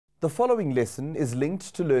The following lesson is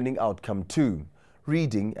linked to Learning Outcome 2,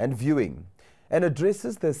 Reading and Viewing, and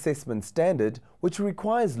addresses the assessment standard which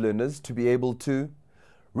requires learners to be able to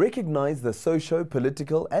recognize the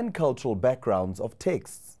socio-political and cultural backgrounds of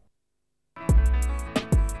texts,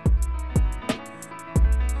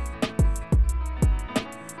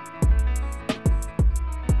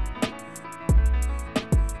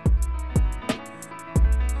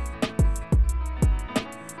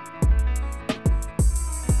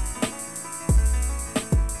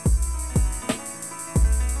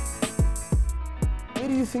 where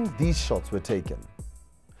do you think these shots were taken?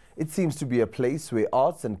 It seems to be a place where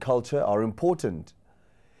arts and culture are important.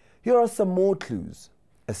 Here are some more clues: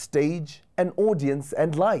 a stage, an audience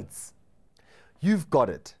and lights. You've got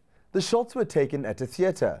it. The shots were taken at a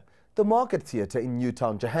theatre, the Market Theatre in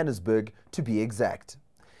Newtown, Johannesburg to be exact.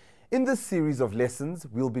 In this series of lessons,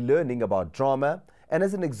 we'll be learning about drama, and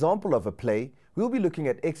as an example of a play, we'll be looking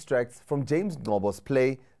at extracts from James Ngcobo's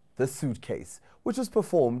play, The Suitcase, which was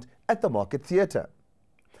performed at the Market Theatre.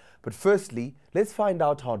 But firstly, let's find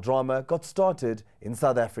out how drama got started in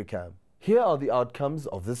South Africa. Here are the outcomes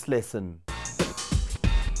of this lesson.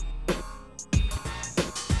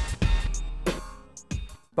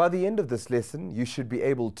 By the end of this lesson, you should be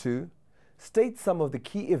able to state some of the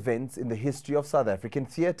key events in the history of South African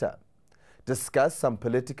theatre, discuss some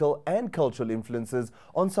political and cultural influences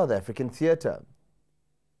on South African theatre.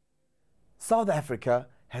 South Africa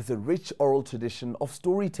has a rich oral tradition of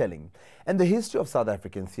storytelling, and the history of South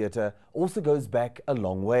African theatre also goes back a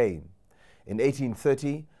long way. In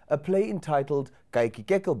 1830, a play entitled Kykie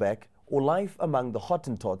Kekelback, or Life Among the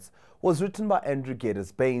Hottentots, was written by Andrew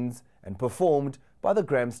Geddes Baines and performed by the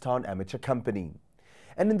Grahamstown Amateur Company.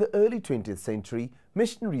 And in the early 20th century,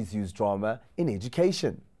 missionaries used drama in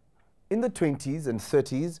education. In the 20s and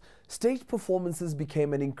 30s, stage performances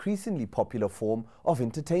became an increasingly popular form of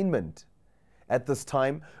entertainment. At this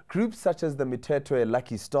time, groups such as the Mthethwe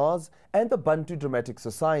Lucky Stars and the Bantu Dramatic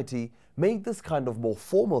Society made this kind of more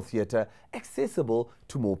formal theatre accessible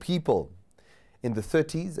to more people. In the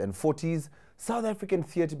 30s and 40s, South African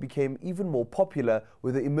theatre became even more popular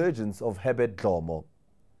with the emergence of Herbert Dhlomo.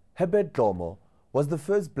 Herbert Dhlomo was the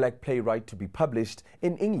first black playwright to be published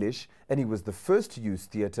in English, and he was the first to use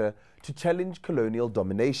theatre to challenge colonial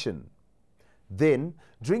domination. Then,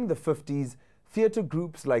 during the 50s, theatre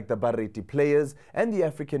groups like the Bareti Players and the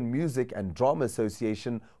African Music and Drama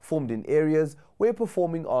Association formed in areas where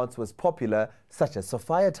performing arts was popular, such as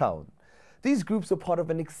Sophiatown. These groups were part of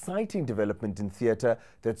an exciting development in theatre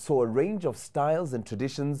that saw a range of styles and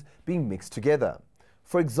traditions being mixed together.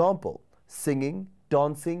 For example, singing,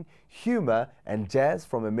 dancing, humour and jazz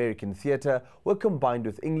from American theatre were combined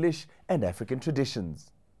with English and African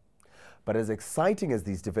traditions. But as exciting as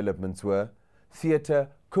these developments were, theatre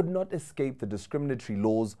could not escape the discriminatory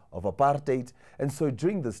laws of apartheid, and so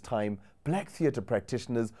during this time, black theatre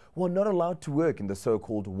practitioners were not allowed to work in the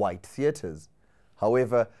so-called white theatres.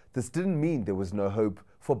 However, this didn't mean there was no hope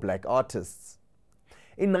for black artists.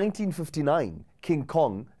 In 1959, King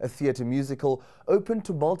Kong, a theatre musical, opened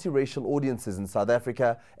to multiracial audiences in South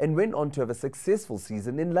Africa and went on to have a successful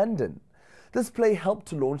season in London. This play helped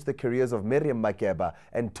to launch the careers of Miriam Makeba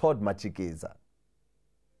and Todd Machikeza.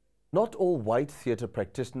 Not all white theatre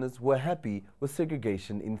practitioners were happy with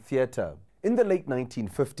segregation in theatre. In the late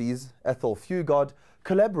 1950s, Athol Fugard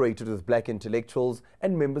collaborated with black intellectuals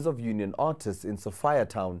and members of union artists in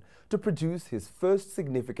Sophiatown to produce his first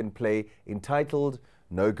significant play entitled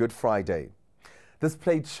No Good Friday. This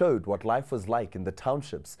play showed what life was like in the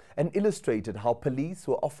townships and illustrated how police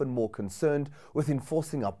were often more concerned with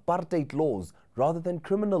enforcing apartheid laws rather than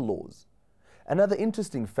criminal laws. Another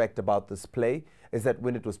interesting fact about this play is that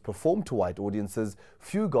when it was performed to white audiences,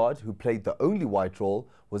 Fugard, who played the only white role,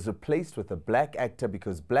 was replaced with a black actor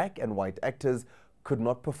because black and white actors could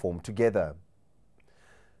not perform together.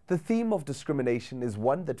 The theme of discrimination is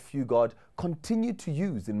one that Fugard continued to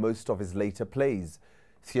use in most of his later plays.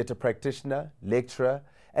 Theatre practitioner, lecturer,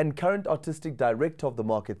 and current artistic director of the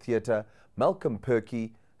Market Theatre, Malcolm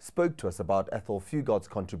Perky, spoke to us about Athol Fugard's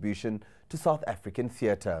contribution to South African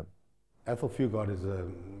theatre. Athol Fugard is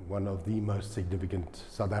one of the most significant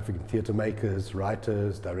South African theatre makers,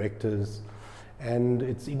 writers, directors, and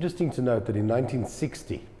it's interesting to note that in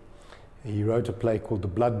 1960 he wrote a play called The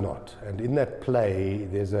Blood Knot, and in that play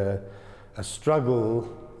there's a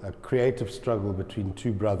struggle, a creative struggle between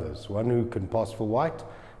two brothers, one who can pass for white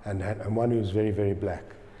and one who's very, very black.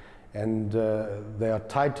 And they are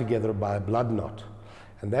tied together by a blood knot,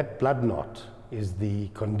 and that blood knot is the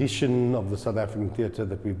condition of the South African theatre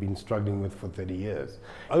that we've been struggling with for 30 years.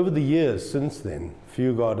 Over the years since then,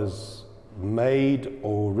 Fugard has made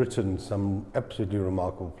or written some absolutely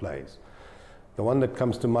remarkable plays. The one that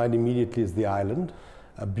comes to mind immediately is The Island,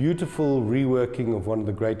 a beautiful reworking of one of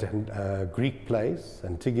the great Greek plays,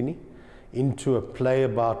 Antigone, into a play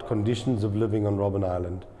about conditions of living on Robben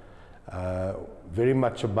Island. Very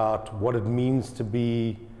much about what it means to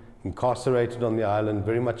be incarcerated on the island,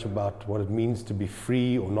 very much about what it means to be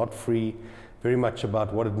free or not free, very much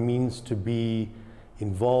about what it means to be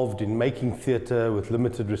involved in making theatre with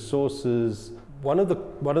limited resources. One of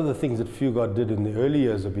the things that Fugard did in the early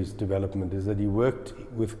years of his development is that he worked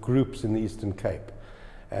with groups in the Eastern Cape,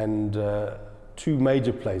 and two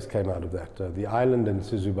major plays came out of that, The Island and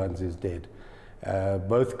Sizwe is Dead,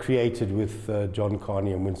 both created with John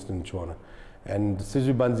Carney and Winston Chona. And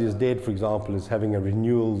Sizwe is Dead, for example, is having a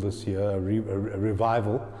renewal this year, a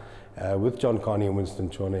revival, with John Carney and Winston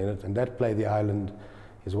Chona in it, and that play, The Island,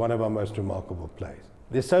 is one of our most remarkable plays.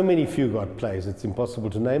 There's so many Fugard plays, it's impossible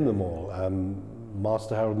to name them all.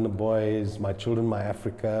 Master Harold and the Boys, My Children, My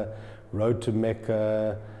Africa, Road to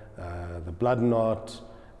Mecca, The Blood Knot.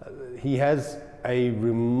 He has a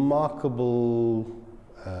remarkable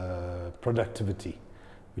productivity,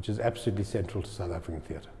 which is absolutely central to South African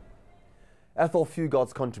theatre. Athol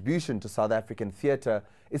Fugard's contribution to South African theatre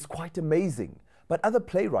is quite amazing, but other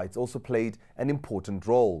playwrights also played an important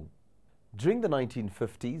role. During the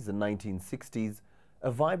 1950s and 1960s,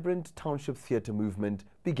 a vibrant township theatre movement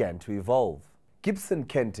began to evolve. Gibson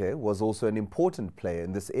Kente was also an important player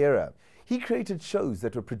in this era. He created shows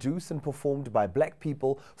that were produced and performed by black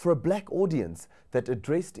people for a black audience that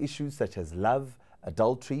addressed issues such as love,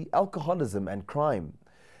 adultery, alcoholism and crime.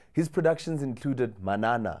 His productions included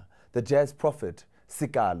Manana, The Jazz Prophet,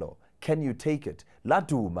 Sikalo, Can You Take It, La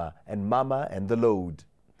Duma and Mama and the Load.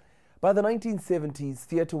 By the 1970s,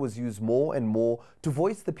 theatre was used more and more to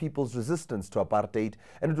voice the people's resistance to apartheid,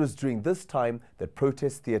 and it was during this time that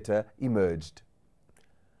protest theatre emerged.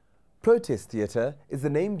 Protest theatre is the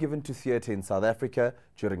name given to theatre in South Africa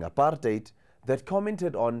during apartheid that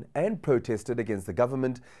commented on and protested against the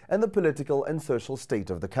government and the political and social state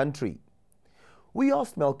of the country. We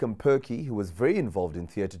asked Malcolm Perky, who was very involved in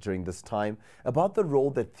theatre during this time, about the role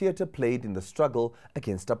that theatre played in the struggle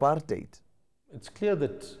against apartheid. It's clear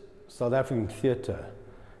that South African theatre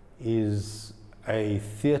is a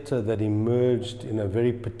theatre that emerged in a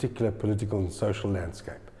very particular political and social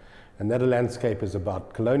landscape. And that landscape is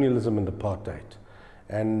about colonialism and apartheid.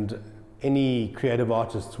 And any creative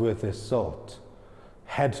artists worth their salt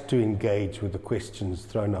had to engage with the questions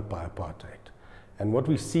thrown up by apartheid. And what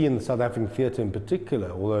we see in the South African theatre in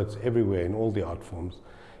particular, although it's everywhere in all the art forms,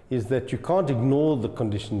 is that you can't ignore the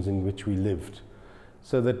conditions in which we lived.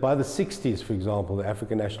 So that by the 60s, for example, the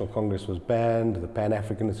African National Congress was banned, the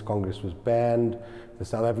Pan-Africanist Congress was banned, the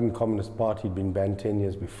South African Communist Party had been banned 10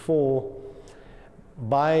 years before.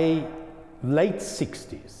 By late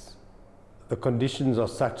 60s, the conditions are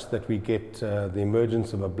such that we get the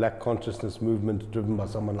emergence of a black consciousness movement driven by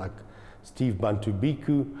someone like Steve Bantu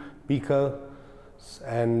Biko,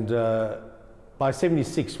 and by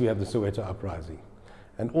 76 we have the Soweto Uprising.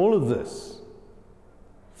 And all of this,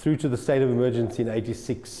 through to the state of emergency in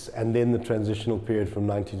 86 and then the transitional period from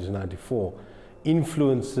 90 to 94,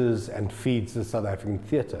 influences and feeds the South African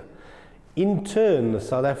theatre. In turn, the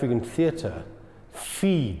South African theatre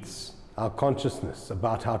feeds our consciousness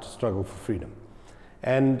about how to struggle for freedom.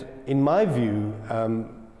 And in my view,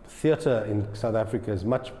 theatre in South Africa is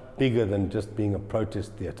much bigger than just being a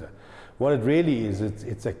protest theatre. What it really is,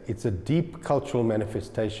 it's a deep cultural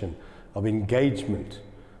manifestation of engagement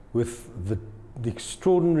with the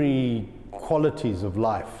extraordinary qualities of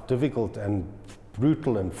life, difficult and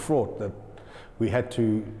brutal and fraught, that we had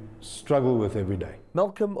to struggle with every day.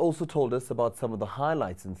 Malcolm also told us about some of the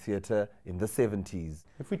highlights in theatre in the 70s.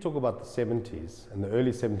 If we talk about the 70s, and the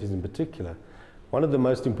early 70s in particular, one of the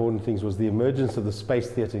most important things was the emergence of the Space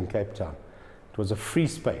Theatre in Cape Town. It was a free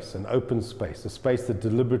space, an open space, a space that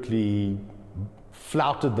deliberately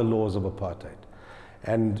flouted the laws of apartheid.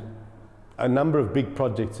 And a number of big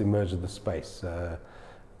projects emerged at the space.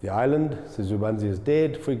 The Island, Sizwe is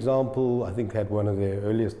Dead, for example, I think had one of their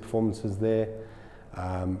earliest performances there.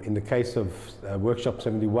 In the case of Workshop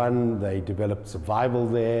 71, they developed Survival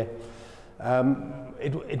there.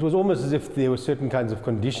 It was almost as if there were certain kinds of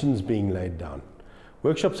conditions being laid down.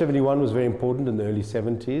 Workshop 71 was very important in the early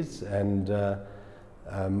 70s, and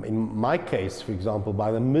in my case, for example,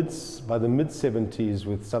 by the mid-70s,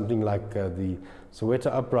 with something like the Soweto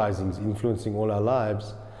uprisings influencing all our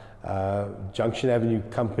lives, Junction Avenue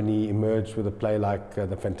Company emerged with a play like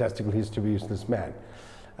The Fantastical History of a Useless Man.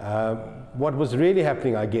 What was really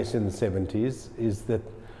happening, I guess, in the 70s is that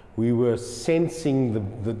we were sensing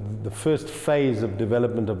the first phase of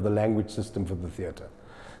development of the language system for the theatre.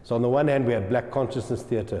 So on the one hand, we had black consciousness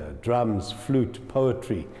theatre, drums, flute,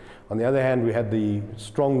 poetry. On the other hand, we had the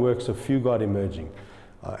strong works of Fugard emerging.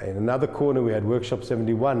 In another corner, we had Workshop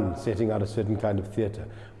 71 setting out a certain kind of theatre.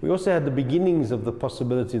 We also had the beginnings of the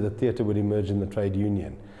possibility that theatre would emerge in the trade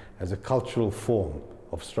union as a cultural form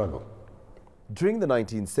of struggle. During the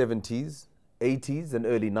 1970s, 80s and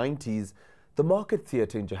early 90s, the Market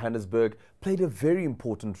Theatre in Johannesburg played a very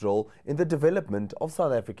important role in the development of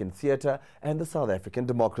South African theatre and the South African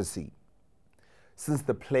democracy. Since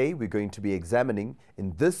the play we're going to be examining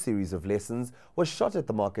in this series of lessons was shot at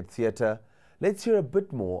the Market Theatre, let's hear a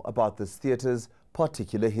bit more about this theatre's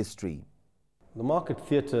particular history. The Market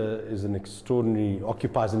Theatre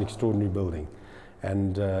occupies an extraordinary building.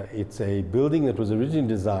 And it's a building that was originally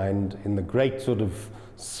designed in the great sort of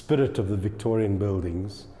spirit of the Victorian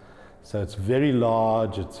buildings. So it's very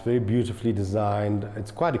large, it's very beautifully designed, it's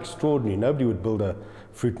quite extraordinary. Nobody would build a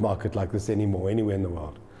fruit market like this anymore, anywhere in the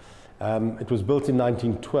world. It was built in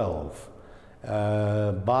 1912.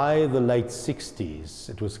 By the late 60s,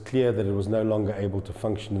 it was clear that it was no longer able to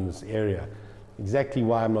function in this area. Exactly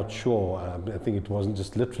why, I'm not sure. I think it wasn't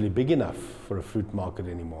just literally big enough for a fruit market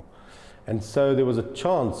anymore. And so there was a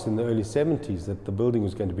chance in the early 70s that the building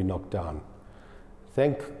was going to be knocked down.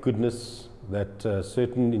 Thank goodness that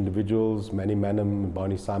certain individuals, Manny Manham and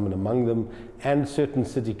Barney Simon among them, and certain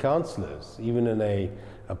city councillors, even in a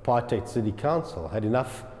apartheid city council, had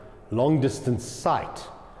enough long-distance sight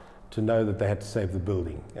to know that they had to save the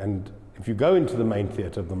building. And if you go into the main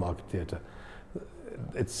theatre of the Market Theatre,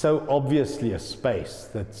 it's so obviously a space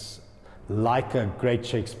that's like a great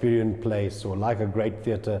Shakespearean place or like a great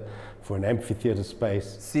theatre for an amphitheatre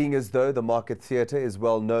space. Seeing as though the Market Theatre is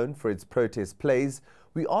well known for its protest plays,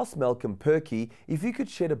 we asked Malcolm Perkey if he could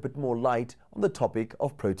shed a bit more light on the topic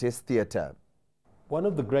of protest theatre. One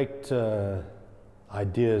of the great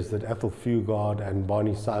ideas that Athol Fugard and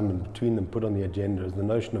Barney Simon between them put on the agenda is the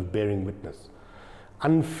notion of bearing witness,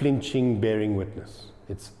 unflinching bearing witness.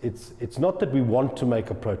 It's not that we want to make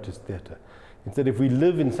a protest theatre. It's that if we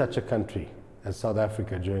live in such a country as South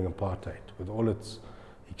Africa during apartheid, with all its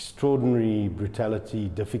extraordinary brutality,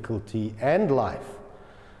 difficulty, and life,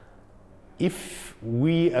 if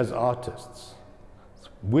we as artists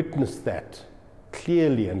witness that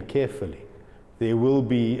clearly and carefully, there will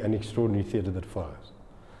be an extraordinary theatre that follows.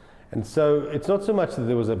 And so it's not so much that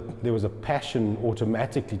there was a passion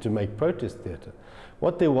automatically to make protest theatre.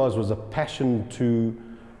 What there was a passion to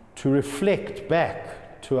reflect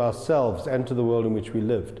back to ourselves and to the world in which we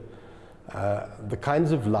lived, the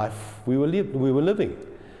kinds of life we were living.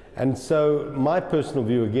 And so my personal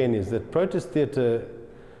view again is that protest theatre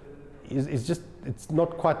is just, it's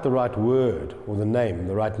not quite the right word or the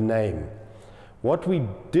right name. What we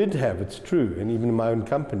did have, it's true, and even in my own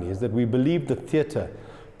company, is that we believed that theatre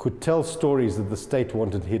could tell stories that the state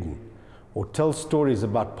wanted hidden, or tell stories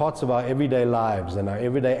about parts of our everyday lives and our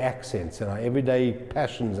everyday accents and our everyday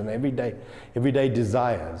passions and everyday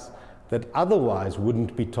desires that otherwise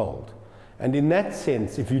wouldn't be told. And in that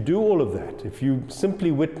sense, if you do all of that, if you simply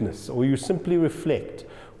witness or you simply reflect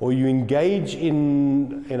or you engage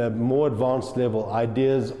in a more advanced level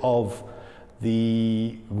ideas of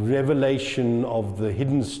the revelation of the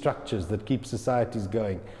hidden structures that keep societies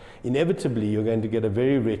going, inevitably you're going to get a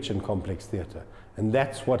very rich and complex theatre. And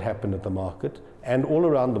that's what happened at the Market and all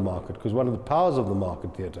around the Market, because one of the powers of the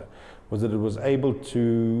Market Theatre was that it was able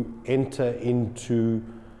to enter into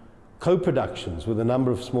co-productions with a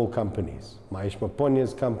number of small companies. Mahesh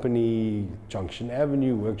Maponya's company, Junction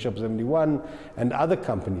Avenue, Workshop 71, and other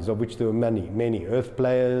companies, of which there were many. Earth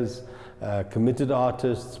Players, Committed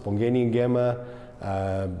Artists, Bongeni Ngema.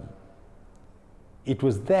 It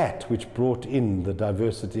was that which brought in the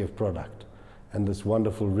diversity of product and this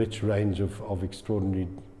wonderful, rich range of extraordinary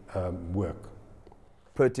work.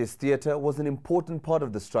 Protest theatre was an important part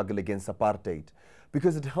of the struggle against apartheid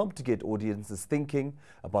because it helped to get audiences thinking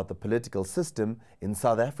about the political system in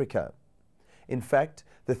South Africa. In fact,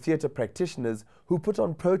 the theatre practitioners who put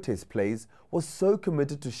on protest plays were so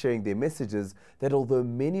committed to sharing their messages that although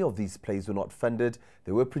many of these plays were not funded,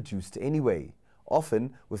 they were produced anyway,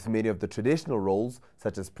 often with many of the traditional roles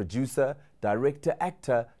such as producer, director,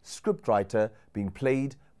 actor, scriptwriter being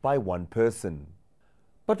played by one person.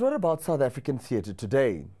 But what about South African theatre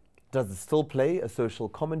today? Does it still play a social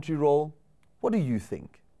commentary role? What do you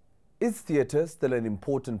think? Is theatre still an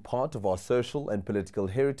important part of our social and political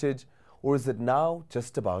heritage, or is it now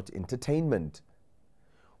just about entertainment?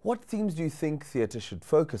 What themes do you think theatre should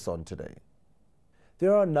focus on today?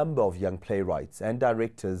 there are a number of young playwrights and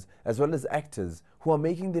directors as well as actors who are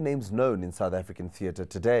making their names known in South African theatre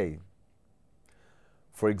today.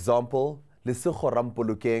 For example, Lesego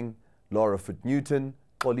Rampolokeng, Laura Foote-Newton,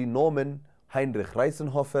 Ollie Norman, Heinrich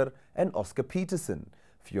Reisenhofer and Oscar Peterson,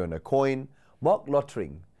 Fiona Coyne, Mark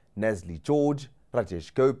Lottering, Nasli George,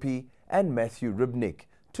 Rajesh Gopi and Matthew Ribnick,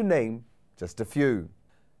 to name just a few.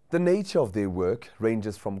 The nature of their work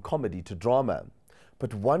ranges from comedy to drama,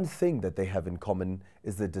 but one thing that they have in common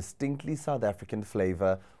is the distinctly South African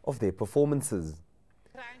flavour of their performances.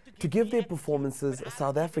 To give their performances a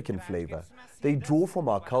South African flavour, they draw from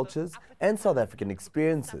our cultures and South African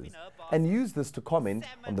experiences and use this to comment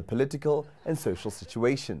on the political and social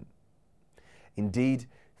situation. Indeed,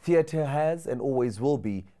 theatre has and always will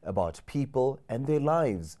be about people and their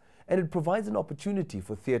lives, and it provides an opportunity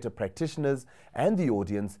for theatre practitioners and the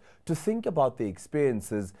audience to think about their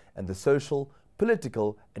experiences and the social,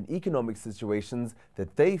 political and economic situations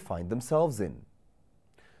that they find themselves in.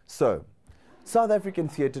 So, South African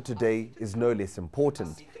theatre today is no less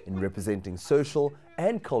important in representing social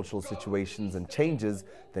and cultural situations and changes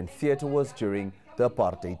than theatre was during the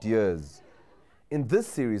apartheid years. In this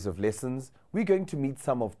series of lessons, we're going to meet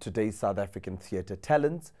some of today's South African theatre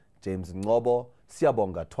talents, James Ngobo,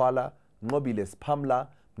 Siyabonga Twala, Ngobiles Pamla,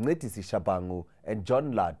 Mncedisi Shabangu and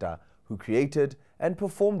John Lata, who created and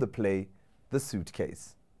performed the play, The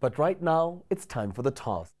Suitcase. But right now, it's time for the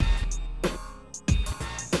task.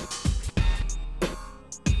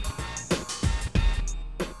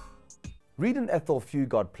 Read an Ethel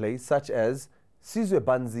Fugard play such as Sizwe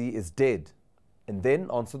Banzi is Dead, and then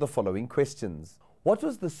answer the following questions. What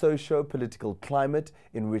was the socio-political climate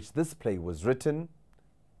in which this play was written?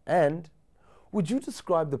 And would you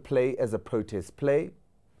describe the play as a protest play?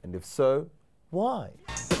 And if so, why?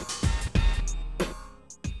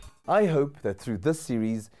 I hope that through this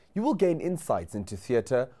series, you will gain insights into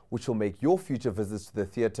theatre which will make your future visits to the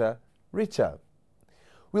theatre richer.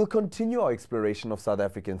 We'll continue our exploration of South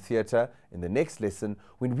African theatre in the next lesson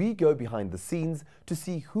when we go behind the scenes to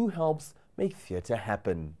see who helps make theatre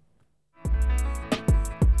happen.